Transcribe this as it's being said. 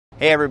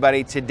Hey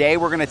everybody, today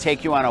we're going to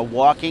take you on a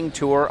walking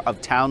tour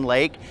of Towne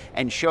Lake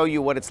and show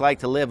you what it's like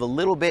to live a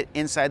little bit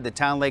inside the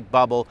Towne Lake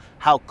bubble,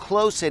 how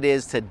close it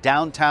is to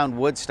downtown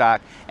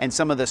Woodstock and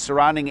some of the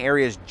surrounding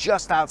areas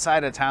just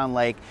outside of Towne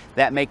Lake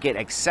that make it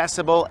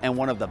accessible and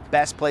one of the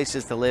best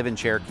places to live in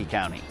Cherokee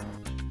County.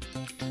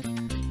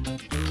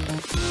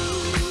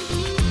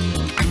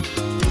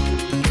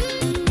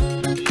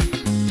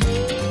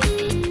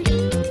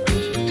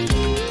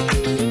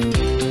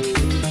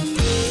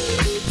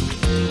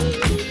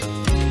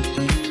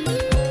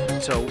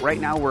 So right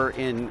now we're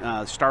in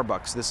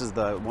Starbucks. This is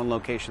the one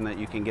location that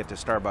you can get to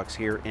Starbucks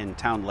here in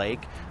Towne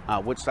Lake.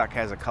 Woodstock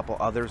has a couple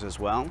others as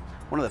well.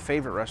 One of the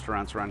favorite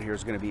restaurants around here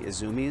is going to be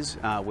Izumi's,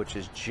 which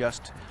is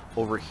just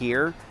over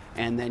here.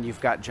 And then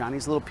you've got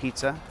Johnny's Little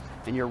Pizza,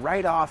 and you're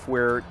right off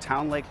where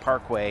Towne Lake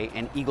Parkway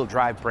and Eagle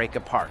Drive break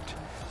apart.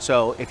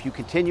 So if you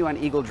continue on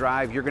Eagle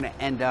Drive, you're going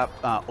to end up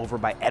over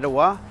by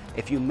Etowah.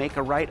 If you make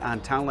a right on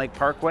Towne Lake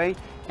Parkway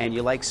and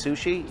you like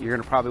sushi, you're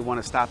going to probably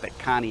want to stop at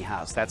Kani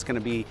House. That's going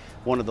to be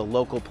one of the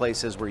local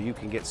places where you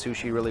can get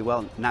sushi really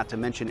well, not to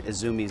mention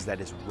Izumi's that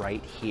is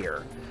right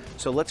here.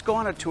 So let's go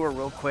on a tour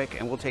real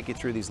quick and we'll take you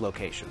through these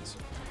locations.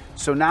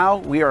 So now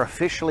we are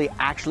officially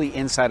actually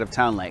inside of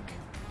Towne Lake.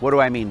 What do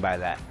I mean by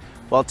that?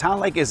 Well, Towne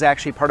Lake is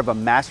actually part of a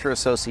master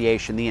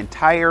association. The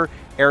entire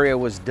area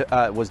was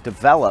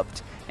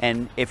developed,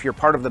 and if you're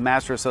part of the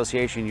master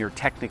association, you're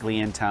technically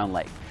in Towne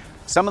Lake.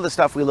 Some of the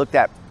stuff we looked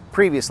at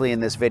previously in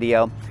this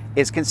video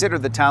is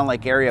considered the Towne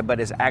Lake area, but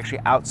is actually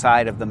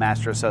outside of the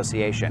master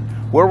association.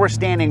 Where we're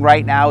standing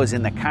right now is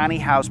in the Kani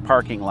House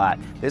parking lot.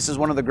 This is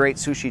one of the great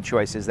sushi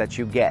choices that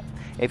you get.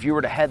 If you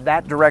were to head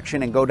that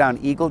direction and go down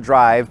Eagle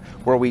Drive,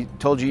 where we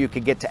told you you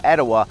could get to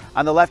Etowah,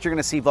 on the left you're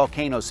going to see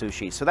Volcano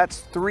Sushi. So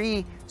that's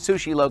 3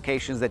 sushi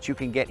locations that you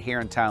can get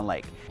here in Towne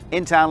Lake.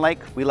 In Towne Lake,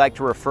 we like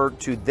to refer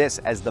to this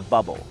as the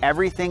bubble.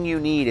 Everything you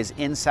need is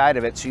inside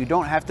of it, so you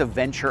don't have to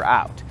venture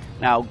out.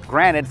 Now,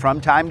 granted, from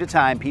time to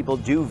time, people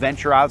do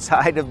venture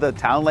outside of the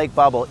Towne Lake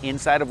bubble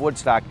inside of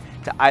Woodstock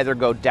to either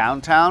go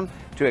downtown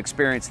to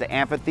experience the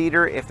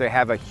amphitheater if they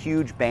have a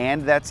huge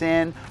band that's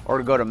in, or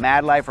to go to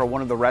Mad Life or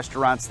one of the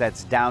restaurants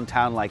that's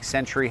downtown like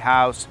Century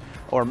House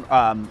or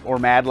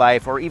Mad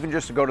Life, or even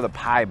just to go to the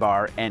pie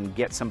bar and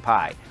get some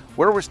pie.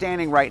 Where we're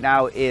standing right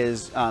now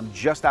is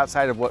just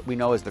outside of what we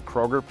know as the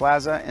Kroger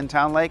Plaza in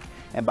Towne Lake,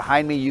 and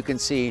behind me you can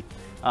see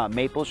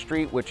Maple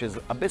Street, which is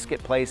a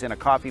biscuit place and a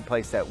coffee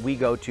place that we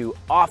go to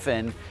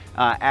often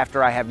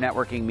after I have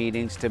networking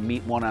meetings to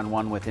meet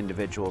one-on-one with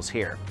individuals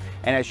here.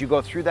 And as you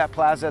go through that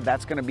plaza,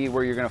 that's going to be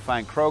where you're going to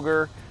find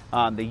Kroger,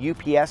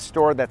 the UPS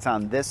store that's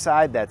on this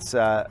side, that's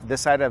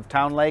this side of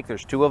Towne Lake.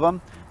 There's 2 of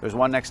them. There's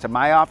one next to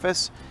my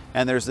office,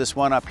 and there's this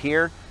one up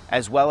here,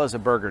 as well as a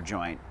burger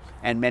joint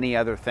and many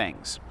other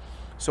things.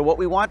 So what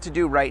we want to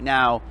do right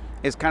now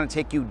is kind of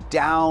take you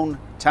down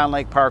Towne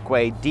Lake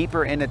Parkway,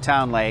 deeper into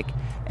Towne Lake,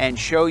 and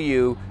show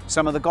you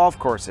some of the golf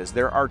courses.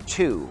 There are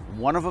 2.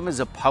 One of them is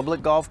a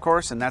public golf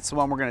course, and that's the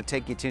one we're going to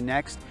take you to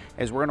next,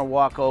 is we're going to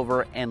walk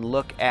over and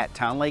look at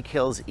Towne Lake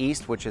Hills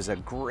East, which is a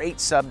great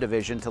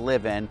subdivision to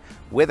live in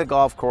with a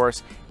golf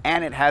course,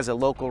 and it has a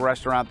local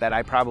restaurant that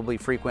I probably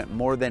frequent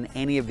more than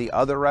any of the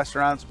other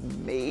restaurants,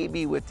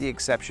 maybe with the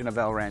exception of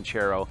El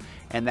Ranchero,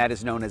 and that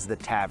is known as the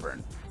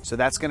Tavern. So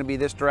that's going to be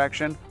this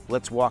direction.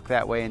 Let's walk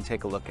that way and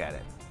take a look at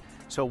it.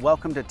 So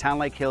welcome to Towne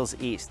Lake Hills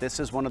East. This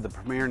is one of the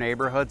premier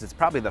neighborhoods. It's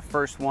probably the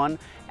first one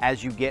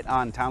as you get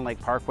on Towne Lake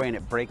Parkway and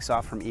it breaks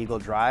off from Eagle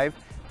Drive.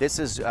 This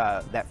is,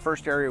 that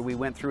first area we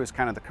went through is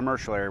kind of the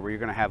commercial area where you're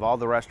gonna have all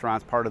the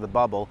restaurants part of the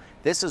bubble.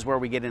 This is where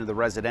we get into the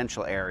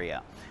residential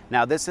area.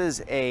 Now this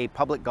is a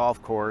public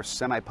golf course,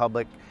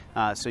 semi-public,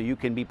 so you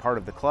can be part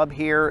of the club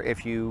here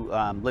if you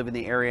live in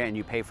the area and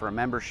you pay for a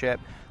membership,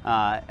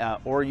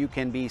 or you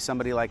can be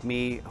somebody like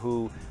me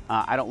who,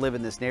 I don't live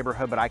in this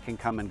neighborhood, but I can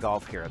come and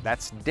golf here.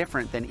 That's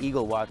different than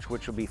Eagle Watch,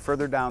 which will be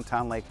further down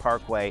Towne Lake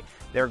Parkway.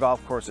 Their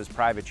golf course is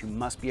private. You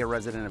must be a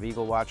resident of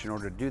Eagle Watch in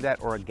order to do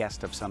that, or a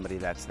guest of somebody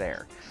that's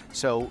there.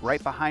 So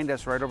right behind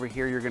us, right over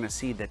here, you're gonna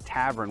see the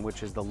Tavern,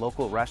 which is the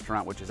local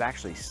restaurant, which is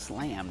actually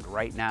slammed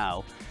right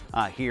now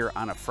here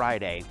on a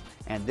Friday.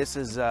 And this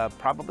is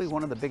probably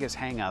one of the biggest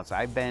hangouts.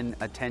 I've been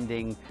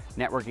attending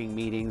networking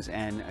meetings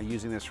and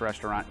using this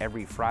restaurant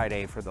every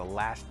Friday for the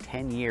last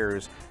 10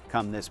 years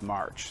come this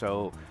March.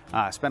 So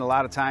spent a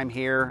lot of time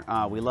here.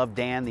 We love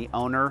Dan, the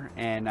owner,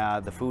 and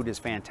the food is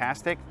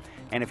fantastic.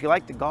 And if you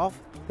like to golf,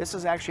 this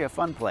is actually a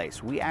fun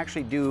place. We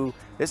actually do,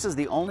 this is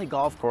the only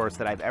golf course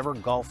that I've ever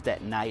golfed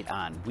at night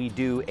on. We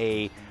do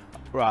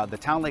the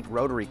Towne Lake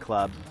Rotary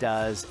Club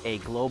does a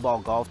glow ball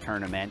golf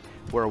tournament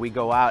where we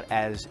go out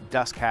as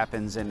dusk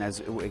happens and as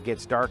it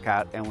gets dark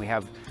out, and we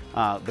have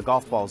the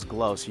golf balls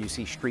glow, so you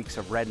see streaks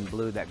of red and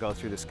blue that go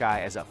through the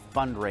sky as a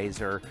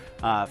fundraiser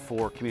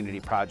for community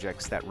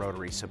projects that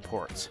Rotary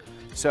supports.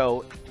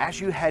 So as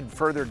you head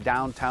further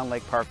down Towne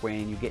Lake Parkway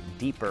and you get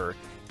deeper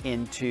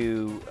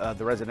into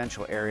the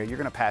residential area, you're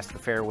going to pass the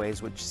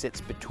fairways, which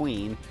sits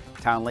between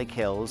Towne Lake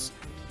Hills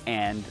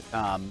and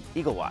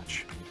Eagle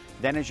Watch.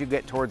 Then as you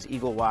get towards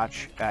Eagle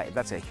Watch,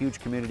 that's a huge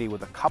community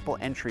with a couple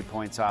entry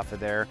points off of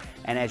there.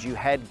 And as you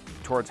head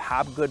towards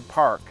Hobgood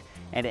Park,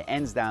 and it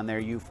ends down there,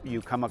 you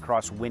come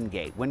across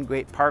Wingate.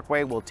 Wingate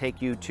Parkway will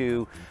take you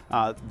to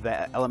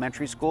the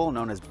elementary school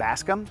known as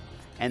Bascom.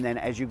 And then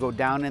as you go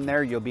down in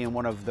there, you'll be in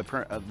one of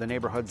the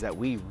neighborhoods that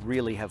we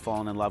really have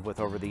fallen in love with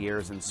over the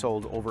years and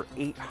sold over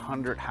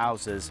 800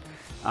 houses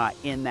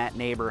in that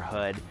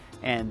neighborhood.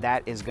 And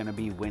that is going to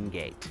be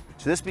Wingate.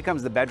 So this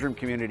becomes the bedroom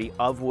community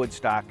of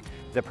Woodstock,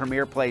 the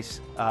premier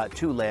place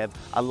to live.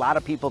 A lot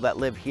of people that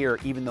live here,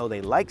 even though they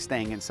like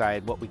staying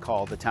inside what we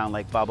call the Towne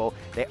Lake bubble,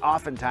 they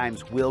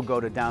oftentimes will go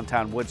to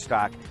downtown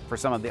Woodstock for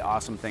some of the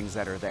awesome things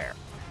that are there.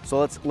 So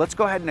let's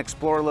go ahead and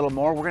explore a little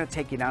more. We're going to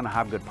take you down to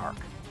Hobgood Park.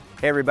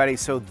 Hey everybody,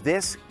 so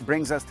this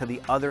brings us to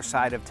the other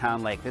side of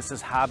Towne Lake. This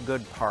is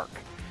Hobgood Park.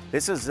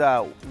 This is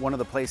one of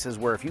the places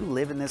where if you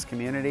live in this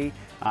community,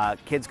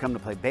 kids come to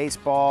play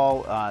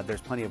baseball,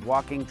 there's plenty of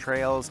walking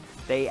trails.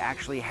 They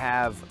actually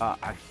have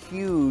a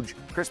huge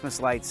Christmas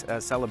lights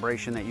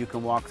celebration that you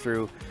can walk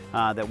through,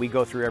 that we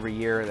go through every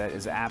year, that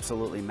is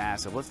absolutely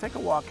massive. Let's take a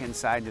walk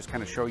inside and just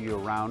kind of show you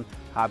around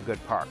Hobgood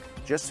Park,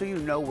 just so you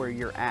know where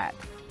you're at.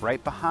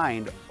 Right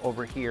behind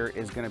over here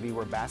is going to be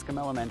where Bascom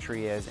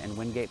Elementary is and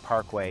Wingate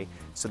Parkway.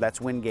 So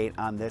that's Wingate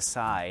on this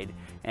side.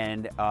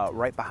 And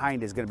right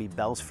behind is going to be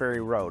Bells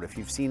Ferry Road. If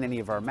you've seen any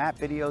of our map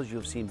videos,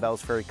 you've seen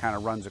Bells Ferry kind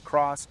of runs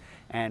across.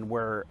 And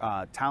where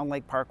Towne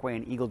Lake Parkway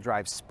and Eagle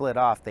Drive split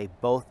off, they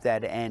both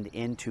dead end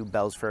into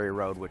Bells Ferry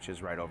Road, which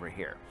is right over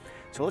here.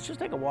 So let's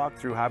just take a walk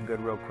through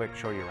Hobgood real quick,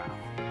 show you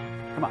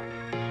around. Come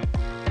on.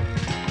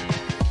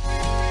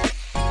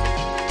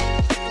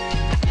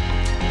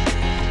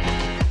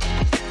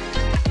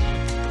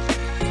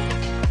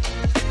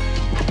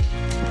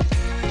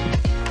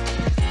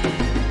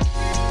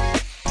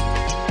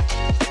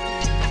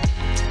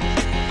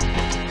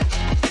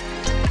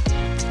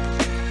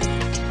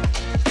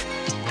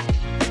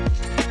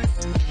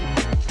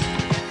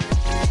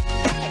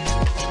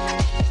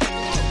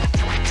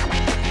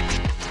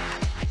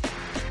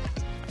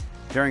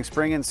 During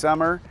spring and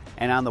summer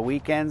and on the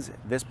weekends,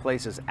 this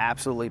place is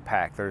absolutely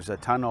packed. There's a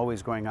ton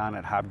always going on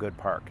at Hobgood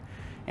Park.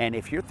 And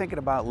if you're thinking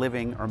about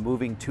living or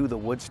moving to the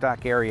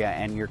Woodstock area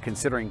and you're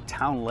considering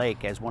Towne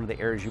Lake as one of the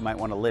areas you might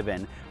want to live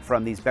in,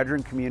 from these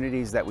bedroom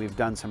communities that we've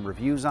done some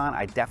reviews on,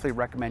 I definitely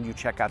recommend you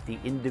check out the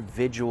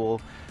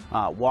individual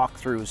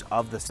walkthroughs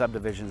of the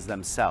subdivisions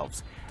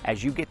themselves.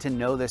 As you get to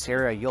know this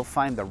area, you'll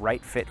find the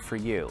right fit for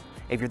you.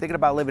 If you're thinking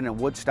about living in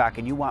Woodstock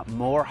and you want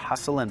more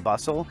hustle and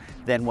bustle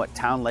than what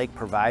Towne Lake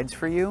provides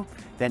for you,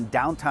 then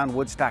downtown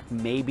Woodstock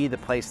may be the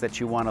place that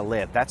you want to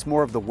live. That's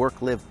more of the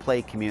work, live,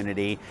 play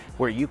community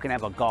where you can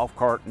have a golf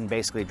cart and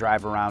basically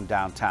drive around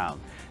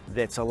downtown.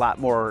 That's a lot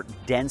more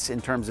dense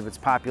in terms of its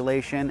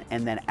population.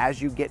 And then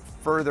as you get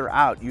further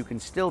out, you can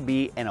still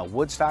be in a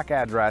Woodstock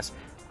address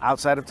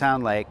outside of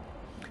Towne Lake,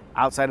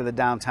 outside of the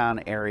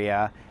downtown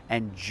area,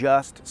 and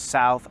just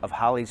south of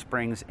Holly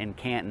Springs and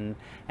Canton,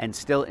 and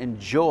still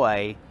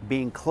enjoy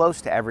being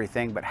close to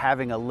everything, but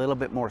having a little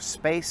bit more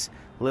space,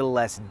 a little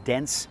less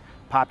dense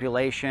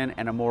population,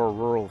 and a more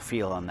rural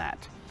feel on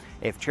that.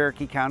 If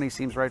Cherokee County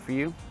seems right for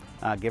you,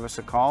 give us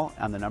a call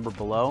on the number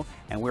below,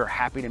 and we're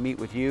happy to meet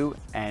with you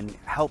and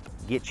help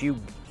get you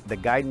the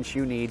guidance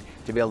you need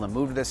to be able to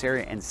move to this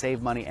area and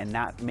save money and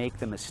not make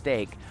the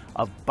mistake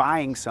of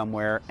buying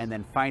somewhere and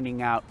then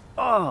finding out,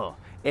 oh,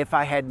 if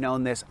I had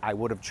known this, I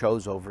would have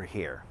chose over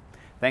here.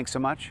 Thanks so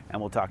much, and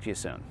we'll talk to you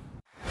soon.